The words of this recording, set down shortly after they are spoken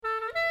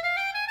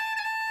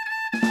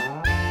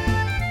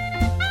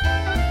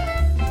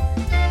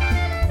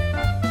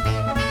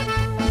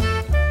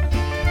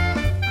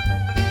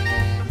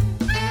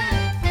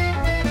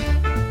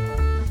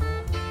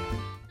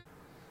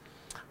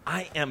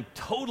am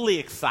totally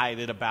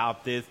excited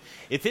about this.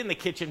 It's in the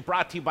kitchen,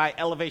 brought to you by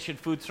Elevation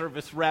Food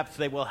Service reps.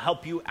 They will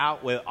help you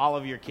out with all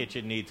of your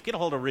kitchen needs. Get a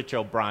hold of Rich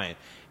O'Brien,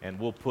 and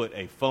we'll put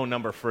a phone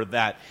number for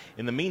that.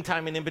 In the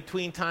meantime and in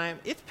between time,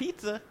 it's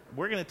pizza.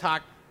 We're going to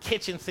talk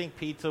kitchen sink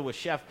pizza with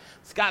Chef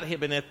Scott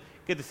Hybbeneth.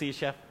 Good to see you,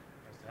 Chef.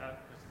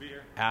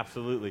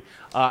 Absolutely.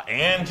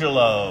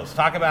 Angelo's.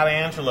 Talk about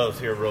Angelo's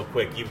here real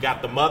quick. You've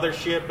got the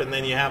mothership, and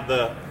then you have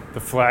the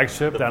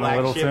flagship down in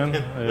Littleton. The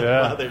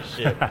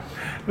mothership.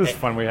 This is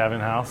fun we have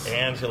in-house.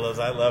 Angelo's,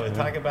 I love it.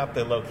 Talk about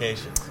the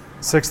location.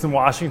 6th and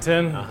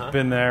Washington.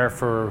 Been there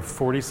for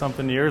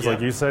 40-something years.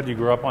 Like you said, you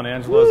grew up on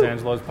Angelo's,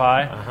 Angelo's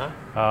Pie.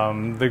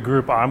 The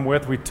group I'm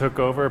with, we took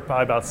over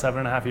probably about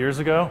 7.5 years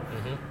ago.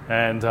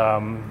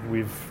 And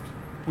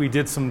we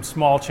did some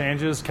small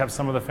changes, kept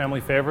some of the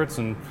family favorites,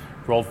 and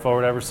rolled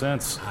forward ever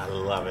since. I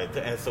love it.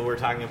 And so we're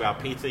talking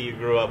about pizza you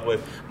grew up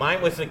with.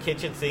 Mine was the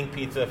kitchen sink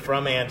pizza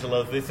from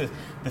Angelo's.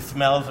 The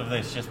smells of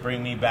this just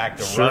bring me back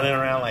to running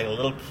around like a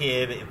little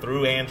kid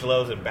through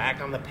Angelo's and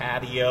back on the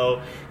patio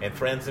and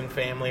friends and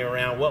family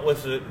around. What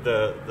was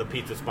the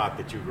pizza spot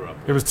that you grew up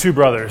with? It was Two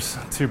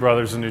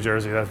Brothers in New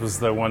Jersey. That was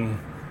the one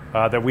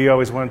that we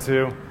always went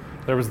to.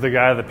 There was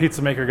the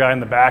pizza maker guy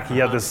in the back. He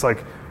had this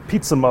like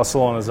pizza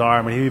muscle on his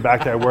arm, and he'd be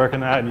back there working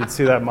that, and you'd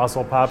see that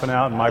muscle popping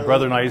out. And my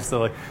brother and I used to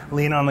like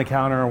lean on the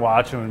counter and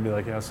watch him and be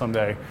like,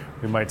 someday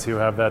we might too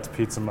have that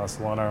pizza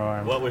muscle on our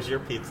arm. What was your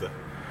pizza?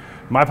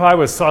 My pie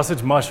was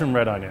sausage, mushroom,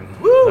 red onion.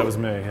 Woo! That was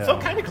me. Yeah. So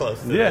kind of close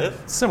to this.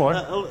 Similar.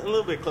 A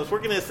little bit close. We're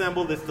going to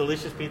assemble this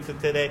delicious pizza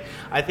today.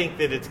 I think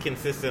that it's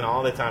consistent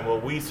all the time.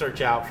 What we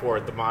search out for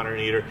at the Modern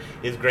Eater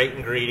is great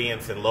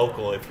ingredients and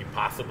local if you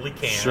possibly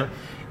can. Sure.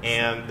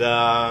 And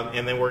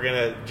then we're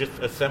going to just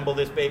assemble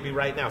this baby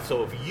right now.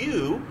 So if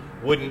you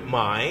wouldn't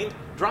mind,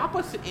 drop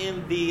us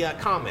in the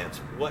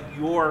comments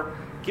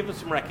give us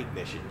some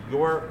recognition.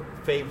 Your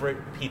favorite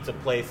pizza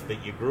place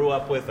that you grew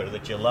up with or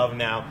that you love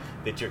now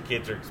that your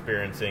kids are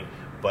experiencing.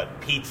 But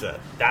pizza,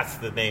 that's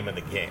the name of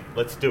the game.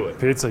 Let's do it.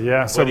 Pizza,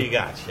 yeah. What do you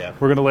got, Chef?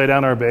 We're going to lay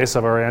down our base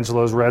of our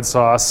Angelo's red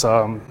sauce.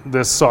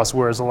 This sauce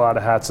wears a lot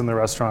of hats in the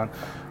restaurant.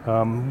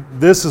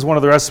 This is one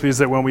of the recipes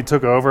that when we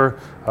took over,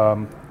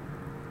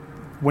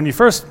 when you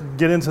first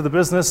get into the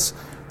business,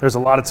 there's a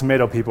lot of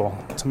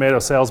tomato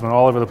salesmen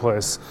all over the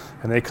place,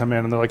 and they come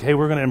in and they're like, "Hey,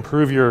 we're going to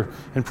improve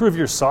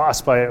your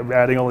sauce by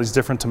adding all these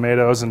different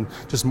tomatoes and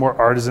just more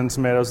artisan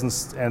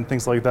tomatoes and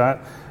things like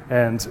that."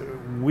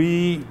 And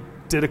we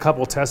did a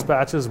couple test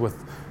batches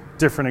with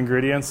different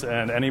ingredients,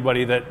 and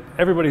everybody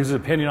whose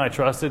opinion I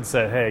trusted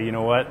said, "Hey, you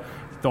know what?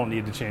 Don't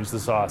need to change the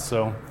sauce."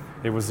 So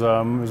it was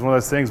one of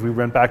those things. We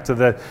went back to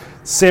the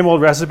same old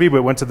recipe,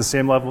 but went to the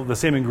same level, the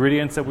same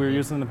ingredients that we were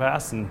using in the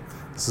past, and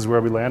this is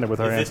where we landed with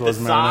our Angelo's marinara. Is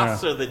it the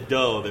sauce or the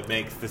dough that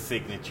makes the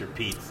signature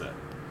pizza?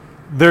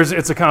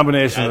 It's a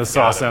combination of the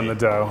sauce and the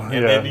dough.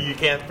 And then you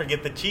can't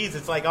forget the cheese.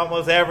 It's like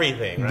almost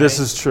everything, right? This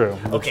is true.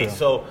 Okay,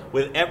 so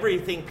with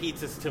everything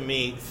pizzas to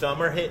me,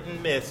 some are hit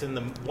and miss, and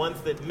the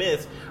ones that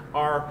miss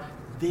are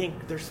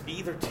there's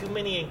either too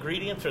many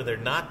ingredients or they're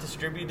not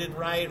distributed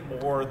right,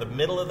 or the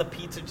middle of the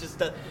pizza just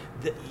does.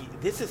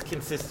 This is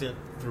consistent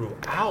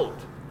throughout.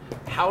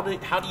 How do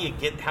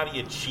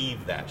you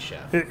achieve that,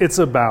 Chef? It's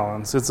a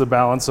balance. It's a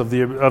balance of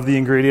the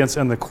ingredients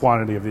and the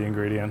quantity of the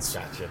ingredients.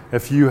 Gotcha.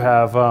 If you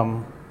have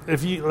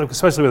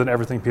especially with an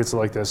everything pizza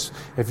like this,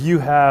 if you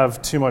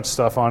have too much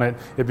stuff on it,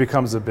 it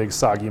becomes a big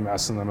soggy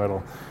mess in the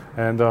middle.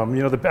 And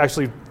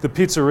the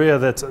pizzeria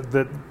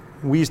that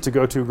we used to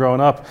go to growing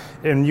up,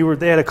 and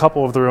they had a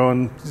couple of their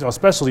own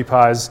specialty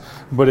pies,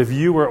 but if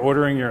you were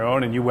ordering your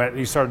own and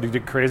you started to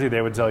get crazy,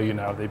 they would tell you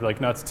no. They'd be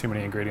like, "No, it's too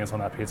many ingredients on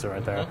that pizza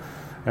right there."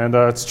 And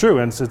it's true,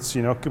 and it's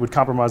it would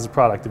compromise the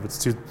product if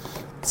it's too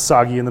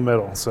soggy in the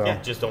middle. So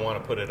just don't want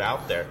to put it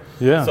out there.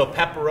 Yeah. So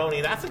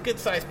pepperoni, that's a good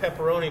sized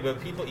pepperoni,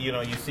 but people,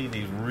 you see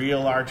these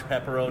real large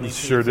pepperoni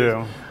pizzas. Sure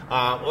do.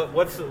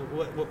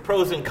 What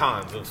pros and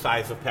cons of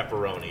size of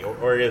pepperoni,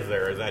 or is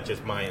that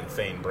just my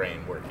insane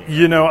brain working?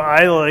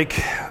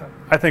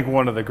 I think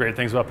one of the great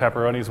things about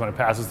pepperoni is when it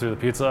passes through the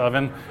pizza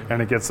oven and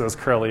it gets those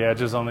curly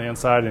edges on the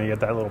inside, and you get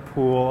that little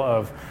pool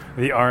of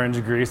the orange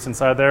grease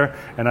inside there.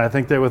 And I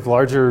think that with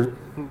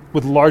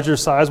larger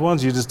size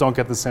ones, you just don't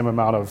get the same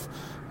amount of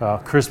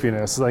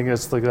crispiness. I think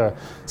it's like a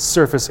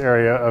surface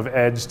area of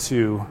edge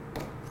to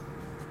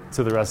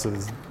the rest of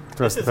the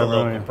This is a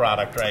local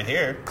product right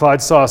here.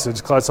 Clyde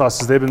Sausage.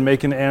 They've been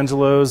making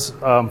Angelo's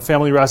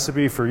family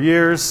recipe for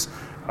years.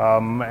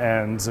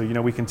 And so,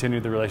 we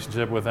continued the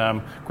relationship with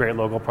them. Great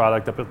local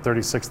product up at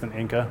 36th and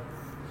Inca.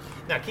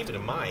 Now, keep it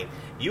in mind,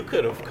 you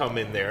could have come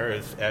in there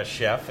as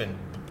chef and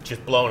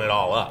just blown it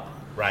all up,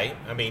 right?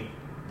 I mean,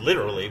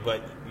 literally,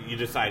 but you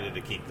decided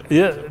to keep the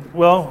pizza. Yeah,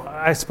 well,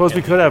 I suppose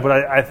we could have, but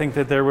I think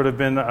that there would have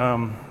been,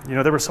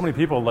 there were so many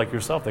people like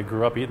yourself that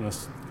grew up eating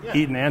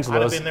Angelo's.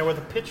 I'd have been there with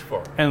a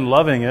pitchfork. And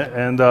loving it.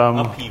 And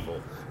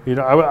upheaval.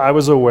 I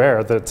was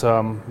aware that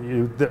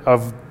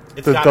of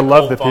the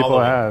love that people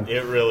had.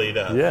 It really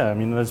does. Yeah, I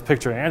mean, there's a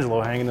picture of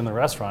Angelo hanging in the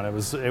restaurant.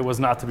 It was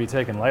not to be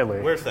taken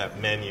lightly. Where's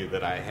that menu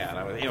that I had?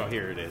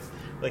 Here it is.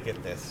 Look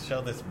at this.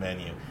 Show this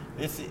menu.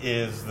 This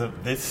is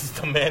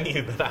the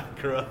menu that I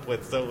grew up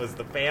with. So it was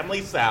the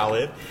family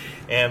salad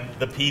and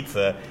the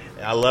pizza.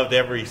 I loved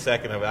every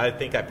second of it. I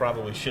think I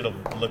probably should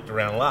have looked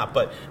around a lot.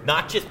 But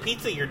not just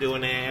pizza you're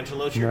doing,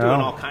 Angelo's. You're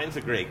doing all kinds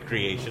of great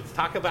creations.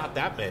 Talk about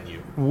that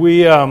menu.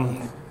 We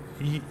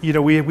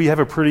we have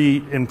a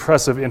pretty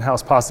impressive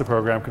in-house pasta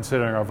program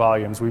considering our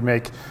volumes. We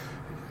make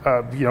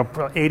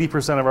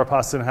 80% of our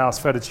pasta in-house: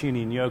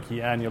 fettuccine, gnocchi,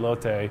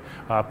 agnolotte,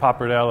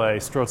 pappardelle,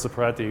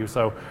 strozzapreti.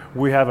 So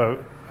we have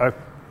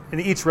in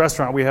each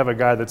restaurant we have a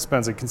guy that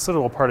spends a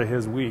considerable part of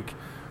his week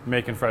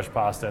making fresh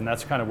pasta, and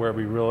that's kind of where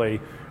we really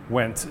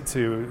went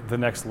to the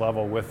next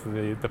level with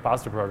the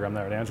pasta program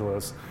there at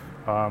Angelo's.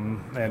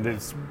 And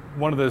it's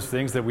one of those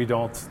things that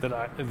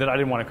I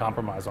didn't want to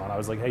compromise on. I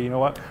was like, hey, you know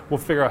what? We'll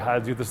figure out how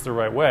to do this the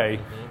right way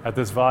at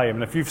this volume.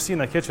 And if you've seen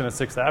the kitchen at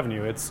 6th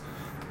Avenue,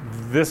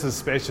 this is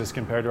spacious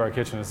compared to our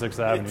kitchen at 6th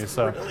Avenue. It's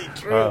so really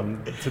true.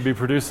 To be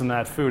producing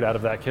that food out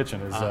of that kitchen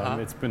is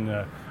it's been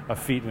a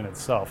feat in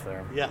itself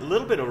there. Yeah, a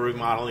little bit of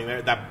remodeling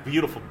there. That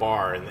beautiful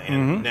bar,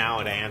 and now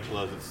at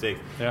Angelo's at 6th.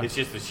 Yeah. It's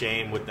just a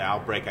shame with the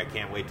outbreak. I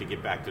can't wait to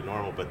get back to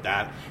normal. But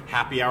that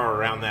happy hour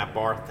around that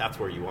bar, that's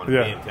where you want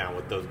to be in town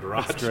with those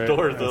garage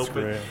doors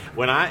open.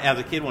 Great. As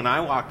a kid, when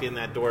I walked in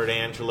that door at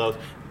Angelo's,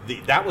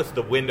 that was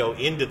the window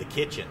into the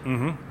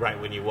kitchen, right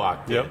when you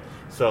walked in.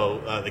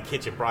 So the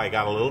kitchen probably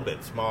got a little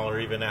bit smaller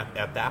even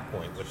at that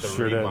point with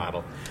the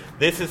remodel.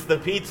 This is the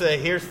pizza.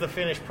 Here's the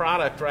finished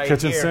product right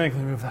kitchen here. Sink.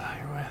 Let me move that out of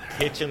your way there.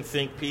 Kitchen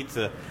sink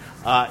pizza.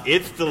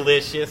 It's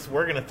delicious.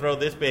 We're going to throw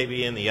this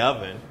baby in the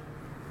oven.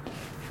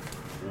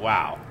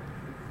 Wow.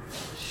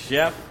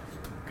 Chef,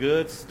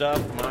 good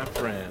stuff, my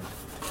friend.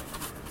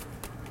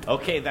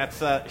 Okay, that's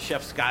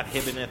Chef Scott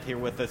Hybbeneth here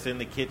with us in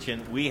the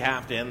kitchen. We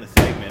have to end the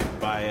segment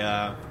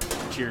by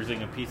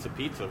cheersing a piece of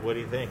pizza. What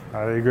do you think?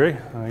 I agree.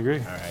 All right, here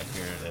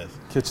it is.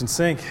 Kitchen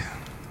sink.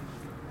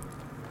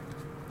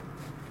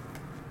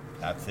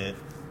 That's it.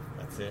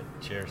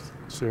 Cheers.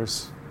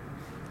 Cheers.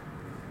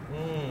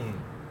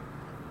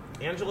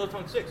 Angelo's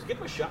on 6th. Give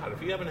them a shot.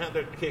 If you haven't had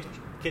their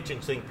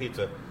kitchen sink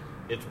pizza,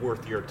 it's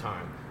worth your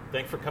time.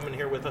 Thanks for coming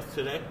here with us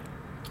today.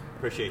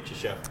 Appreciate you,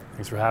 Chef.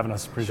 Thanks for having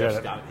us. Appreciate it.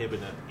 Chef Scott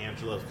Hybbeneth,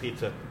 Angelo's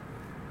Pizza.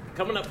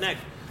 Coming up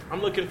next,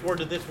 I'm looking forward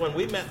to this one.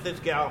 We met this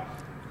gal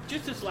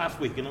just this last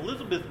week, and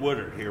Elizabeth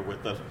Woodard here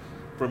with us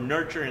from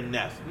Nurture and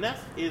Nest.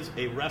 Nest is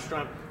a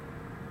restaurant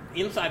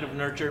inside of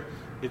Nurture.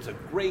 It's a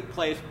great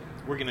place.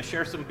 We're going to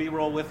share some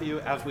B-roll with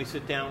you as we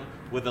sit down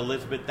with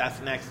Elizabeth.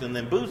 That's next. And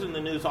then Booze in the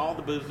News, all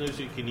the booze news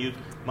you can use.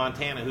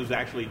 Montana, who's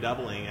actually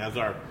doubling as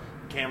our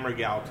camera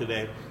gal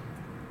today.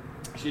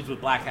 She's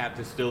with Black Hat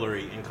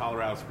Distillery in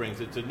Colorado Springs.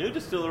 It's a new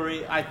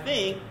distillery, I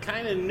think,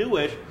 kind of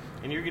newish,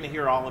 and you're going to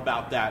hear all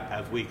about that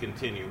as we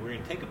continue. We're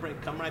going to take a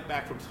break, come right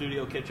back from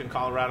Studio Kitchen,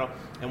 Colorado,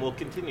 and we'll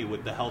continue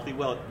with the Healthy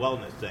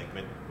Wellness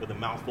segment with a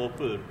mouthful of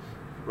food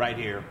right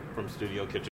here from Studio Kitchen.